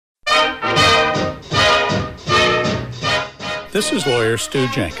This is lawyer Stu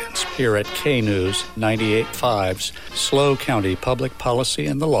Jenkins here at K-News 98.5's SLO County Public Policy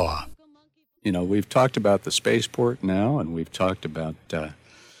and the Law. You know, we've talked about the spaceport now, and we've talked about the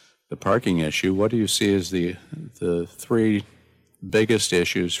parking issue. What do you see as the three biggest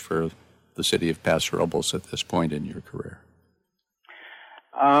issues for the city of Paso Robles at this point in your career?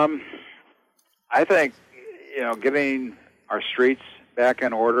 I think, getting our streets back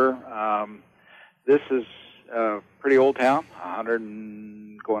in order. This is a pretty old town,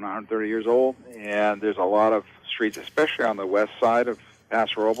 going 130 years old, and there's a lot of streets, especially on the west side of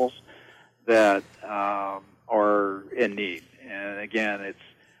Paso Robles, that are in need. And again, it's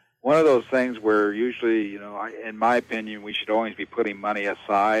one of those things where usually, in my opinion, we should always be putting money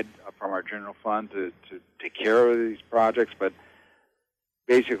aside from our general fund to take care of these projects, but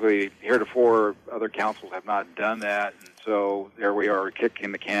basically, heretofore, other councils have not done that, and so there we are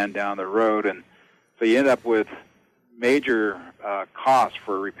kicking the can down the road, and so you end up with major costs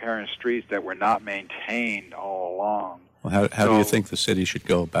for repairing streets that were not maintained all along. Well, how do you think the city should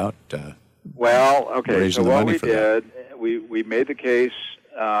go about raising the what money we for did, that? we made the case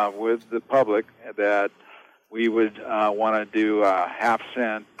with the public that we would want to do a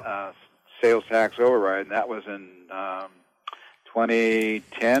half-cent sales tax override, and that was in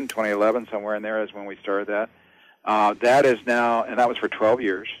 2010, 2011, somewhere in there is when we started that. That is now, and that was for 12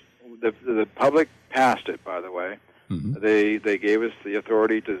 years. The public passed it, by the way. Mm-hmm. They gave us the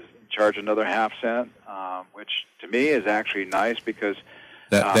authority to charge another half cent, which to me is actually nice because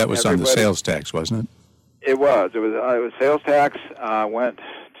that was on the sales tax, wasn't it? It was. It was sales tax went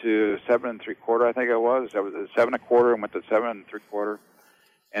to 7 3/4, I think it was. That was 7 1/4 and went to 7 3/4,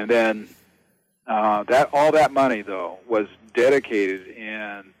 and then all that money though was dedicated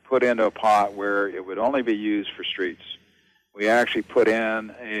and put into a pot where it would only be used for streets. We actually put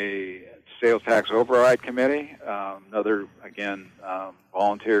in a sales tax override committee, another, again,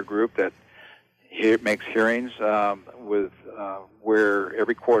 volunteer group that makes hearings with where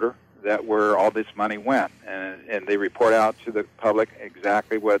every quarter where all this money went. And they report out to the public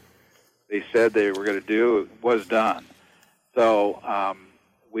exactly what they said they were going to do was done. So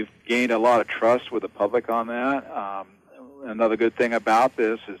we've gained a lot of trust with the public on that. Another good thing about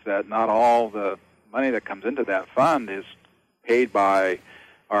this is that not all the money that comes into that fund is paid by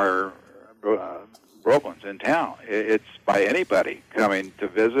our Roblins in town. It's by anybody coming to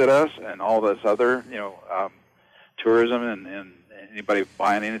visit us and all this other, tourism and anybody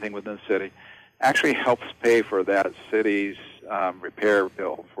buying anything within the city actually helps pay for that city's repair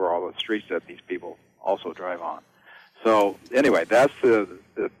bill for all the streets that these people also drive on. So anyway, that's the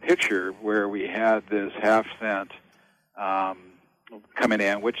picture where we had this half-cent coming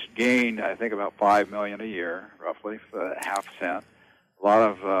in, which gained, I think, about $5 million a year, roughly, for half cent. A lot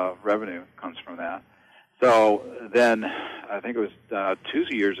of revenue comes from that. So then, I think it was 2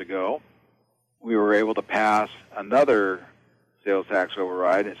 years ago, we were able to pass another sales tax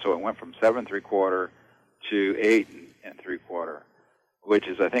override, and so it went from 7 3/4 to 8 3/4, which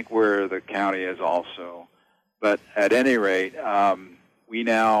is, I think, where the county is also. But at any rate, we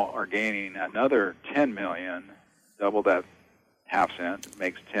now are gaining another $10 million, double that half cent,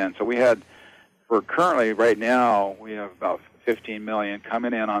 makes 10. So we had, currently right now, we have about $15 million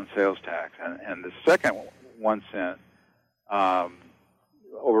coming in on sales tax, and the second 1 cent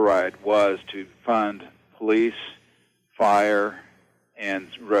override was to fund police, fire, and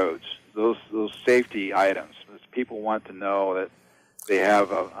roads. Those safety items. People want to know that they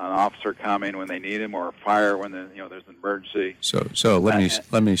have an officer coming when they need him, or a fire when there's an emergency. So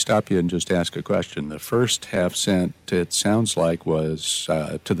let me stop you and just ask a question. The first half cent, it sounds like, was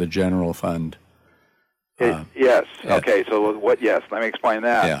to the general fund. Yes. Okay. So what? Yes. Let me explain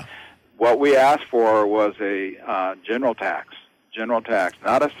that. Yeah. What we asked for was a general tax,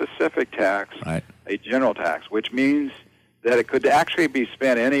 not a specific tax. Right. A general tax, which means that it could actually be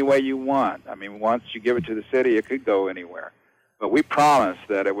spent any way you want. I mean, once you give it to the city, it could go anywhere. But we promised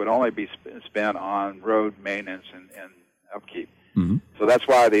that it would only be spent on road maintenance and upkeep. Mm-hmm. So that's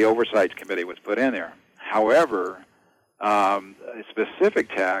why the Oversight Committee was put in there. However, a specific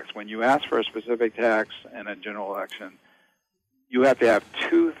tax, when you ask for a specific tax in a general election, you have to have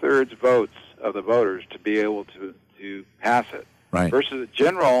 2/3 votes of the voters to be able to pass it. Right. Versus a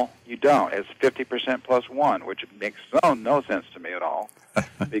general, you don't. It's 50% plus 1, which makes no sense to me at all.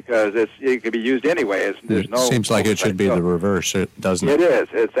 Because it could be used anyway. There's no. Seems like it should be the reverse, doesn't it? It is.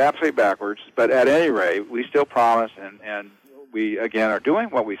 It's absolutely backwards. But at any rate, we still promise, and we again are doing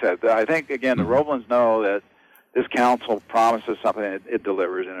what we said. I think again the Roblins know that this council promises something, it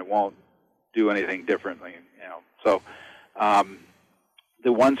delivers, and it won't do anything differently. So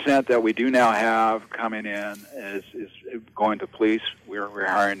The 1 cent that we do now have coming in is going to police. We're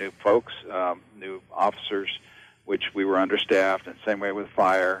hiring new folks, new officers, which we were understaffed, and same way with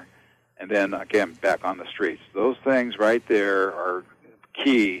fire. And then, again, back on the streets. Those things right there are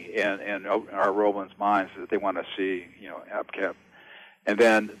key in our Roland's minds that they want to see, upkept. And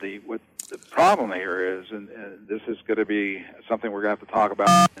then what the problem here is, and this is going to be something we're going to have to talk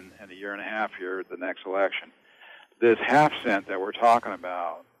about in a year and a half here at the next election. This half cent that we're talking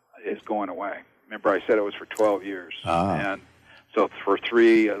about is going away. Remember, I said it was for 12 years, and so for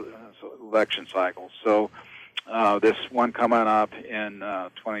 3 election cycles. So this one coming up in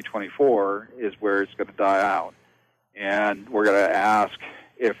 2024 is where it's going to die out, and we're going to ask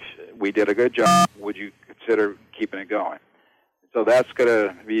if we did a good job. Would you consider keeping it going? So that's going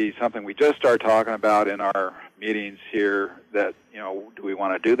to be something we just start talking about in our meetings here. That do we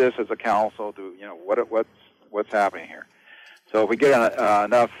want to do this as a council? What's happening here? So if we get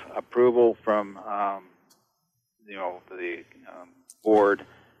enough approval from the board,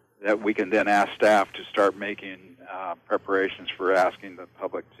 that we can then ask staff to start making preparations for asking the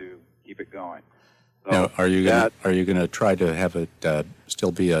public to keep it going. So now, are you going to try to have it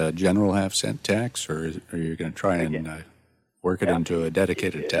still be a general half-cent tax, or are you going to try and work it into a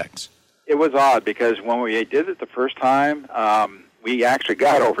dedicated tax? It was odd because when we did it the first time, we actually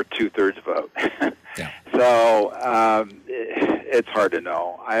got over 2/3 vote. Yeah. So it's hard to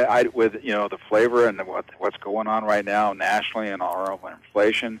know. I with the flavor and what's going on right now nationally and our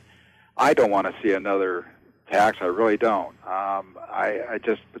inflation, I don't want to see another tax. I really don't.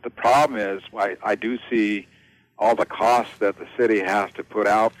 But the problem is, I do see all the costs that the city has to put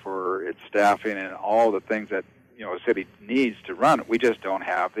out for its staffing and all the things that a city needs to run it. We just don't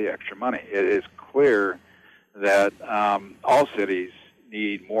have the extra money. It is clear that all cities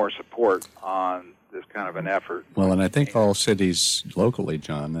need more support on this kind of an effort. Well, and I think all cities locally,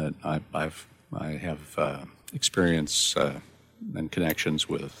 John, that I have experience and connections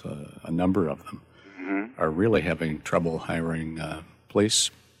with a number of them, are really having trouble hiring policemen.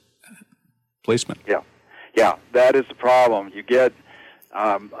 Yeah, that is the problem. You get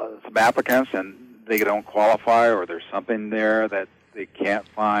some applicants and they don't qualify, or there's something there that they can't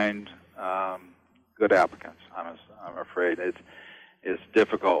find good applicants. I'm afraid it's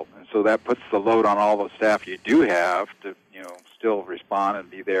difficult, and so that puts the load on all the staff you do have to still respond and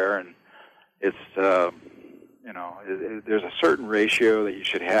be there. And it's there's a certain ratio that you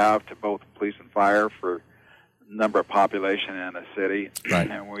should have to both police and fire for number of population in a city, right.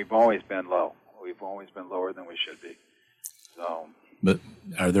 And we've always been low. We've always been lower than we should be. So. But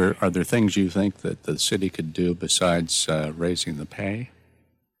are there things you think that the city could do besides raising the pay?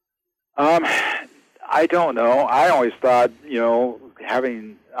 I don't know. I always thought,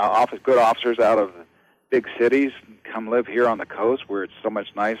 having good officers out of big cities come live here on the coast where it's so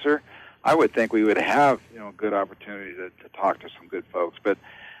much nicer, I would think we would have, good opportunity to talk to some good folks. But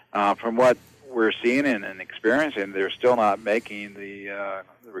from what we're seeing and experiencing, they're still not making the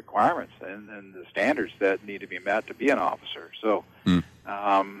requirements and the standards that need to be met to be an officer. So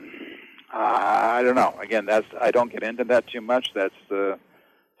I don't know. Again, I don't get into that too much. That's the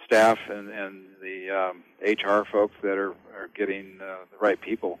staff and the HR folks that are getting the right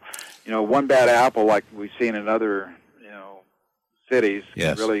people. One bad apple like we've seen in other cities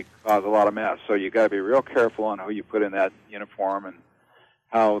can really cause a lot of mess. So you got to be real careful on who you put in that uniform and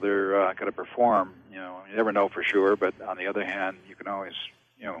how they're going to perform. You never know for sure, but on the other hand, you can always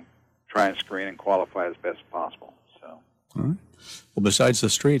try and screen and qualify as best as possible. So. All right. Well, besides the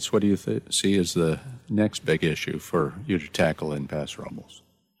streets, what do you see as the next big issue for you to tackle in Paso Robles?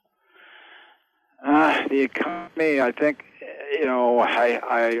 The economy, I think,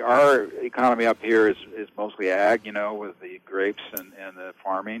 our economy up here is mostly ag, with the grapes and the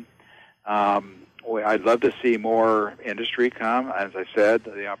farming. I'd love to see more industry come. As I said,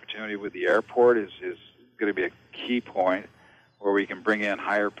 the opportunity with the airport is going to be a key point where we can bring in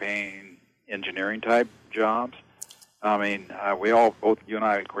higher-paying engineering-type jobs. Both you and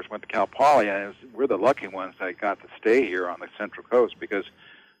I, of course, went to Cal Poly, and we're the lucky ones that got to stay here on the Central Coast because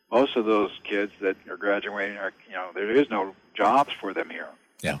most of those kids that are graduating there is no jobs for them here.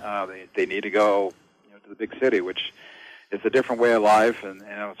 Yeah. They need to go to the big city, which is a different way of life, and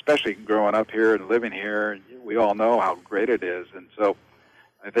especially growing up here and living here, we all know how great it is. And so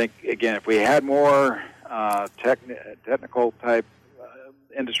I think, again, if we had more technical type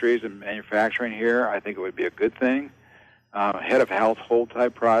industries and manufacturing here, I think it would be a good thing. Head of household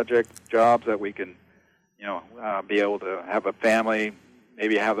type project jobs that we can, be able to have a family,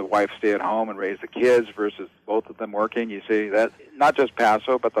 maybe have the wife stay at home and raise the kids versus both of them working. You see that not just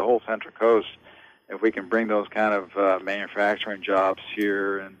Paso, but the whole Central Coast if we can bring those kind of manufacturing jobs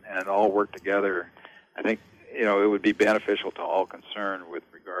here and all work together, I think, you know, it would be beneficial to all concerned with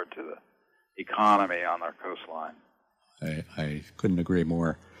regard to the economy on our coastline. I couldn't agree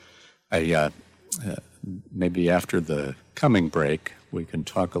more. Maybe after the coming break, we can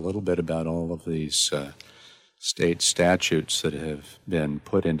talk a little bit about all of these state statutes that have been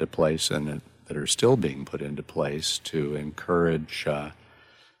put into place and that are still being put into place to encourage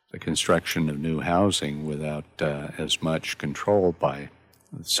the construction of new housing without as much control by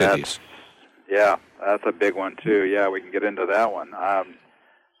the cities. That's a big one too. Yeah, we can get into that one.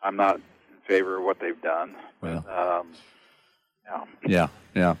 I'm not in favor of what they've done. Well, yeah.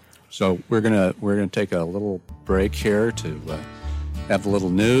 So we're gonna take a little break here to have a little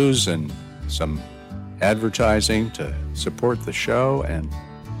news and some advertising to support the show, and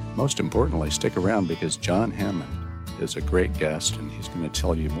most importantly, stick around because John Hamon is a great guest, and he's going to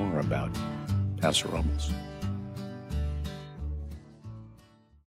tell you more about Paso Robles.